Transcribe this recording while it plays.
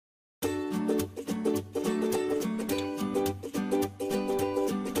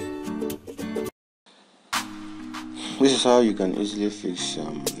This is how you can easily fix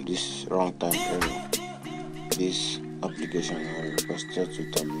this runtime error. This application I requested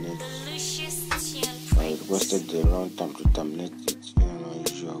to terminate. I requested the runtime to terminate it in an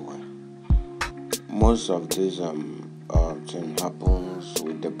unusual way. Most of this thing happens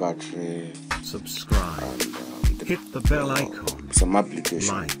with the battery. Subscribe And hit the bell icon. Some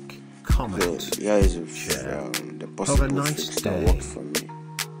application. Like, comment, So here is share. the possible Have a nice fix day. that worked for me.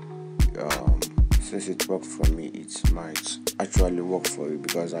 Since it worked for me, it might actually work for you,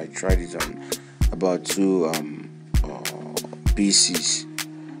 because I tried it on about 2 PCs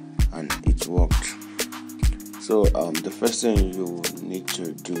and it worked. So the first thing you need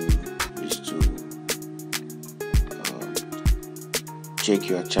to do is to check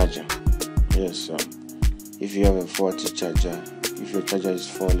your charger. Yes, if you have a faulty charger, if your charger is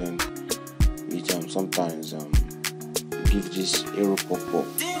falling, it sometimes give this error pop-up.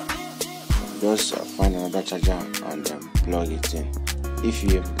 Just find another charger and plug it in. If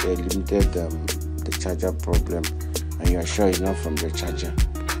you have limited the charger problem and you are sure it's not from the charger,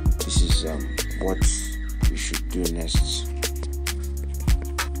 this is what you should do next.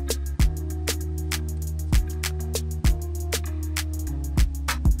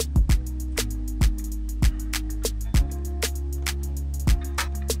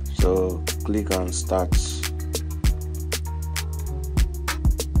 So click on start,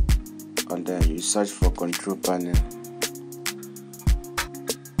 and then you search for control panel.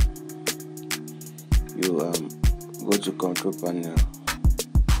 You go to control panel.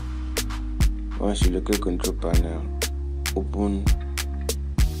 Once you locate control panel, open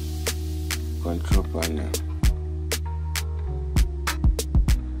control panel.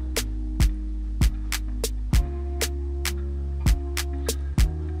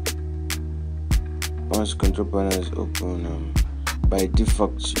 Once control panel is open, by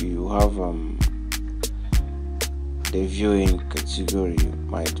default you have the viewing category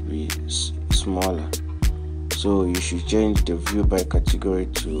might be smaller, so you should change the view by category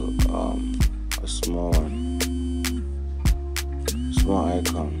to a small one, small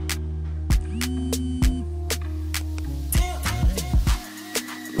icon.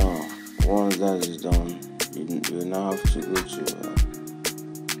 Now once that is done, you now have to go to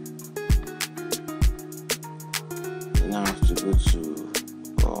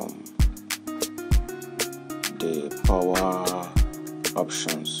the power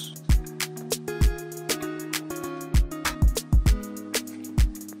options.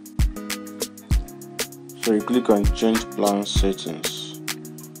 So you click on change plan settings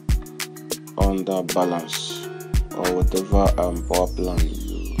under balance or whatever power plan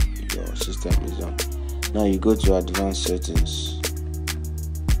your system is on. Now you go to advanced settings.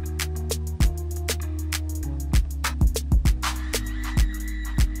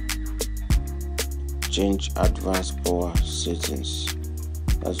 Change advanced power settings.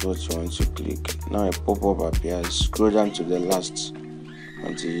 That's what you want to click. Now a pop-up appears. Scroll down to the last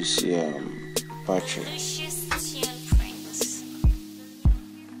until you see battery. You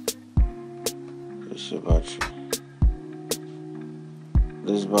see battery.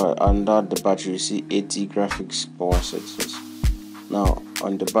 This under the battery you see 80 graphics power settings. Now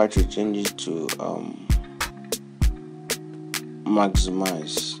on the battery, change it to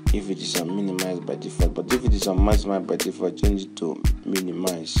maximize if it is on minimize by default, but if it is on maximize by default, change it to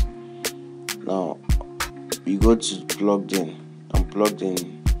minimize. Now you go to plugged in, and plugged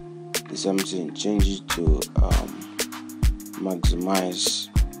in the same thing, change it to maximize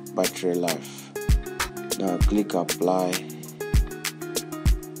battery life. Now click apply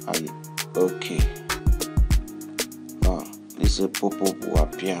and OK. Now this pop-up will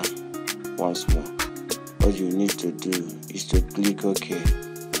appear once more. What you need to do is to click OK,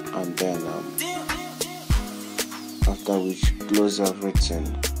 and then after which close everything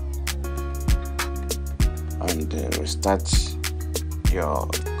and restart your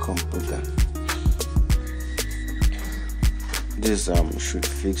computer. This should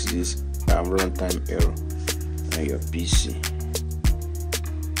fix this runtime error on your PC.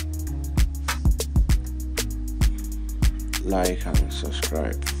 Like and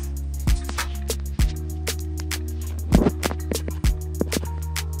subscribe.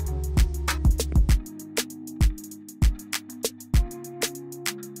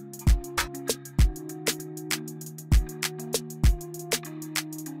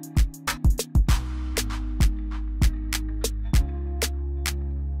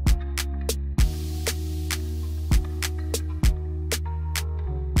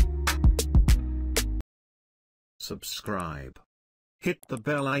 Subscribe. Hit the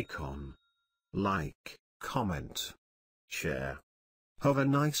bell icon. Like, comment, share. Have a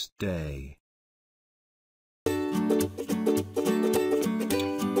nice day.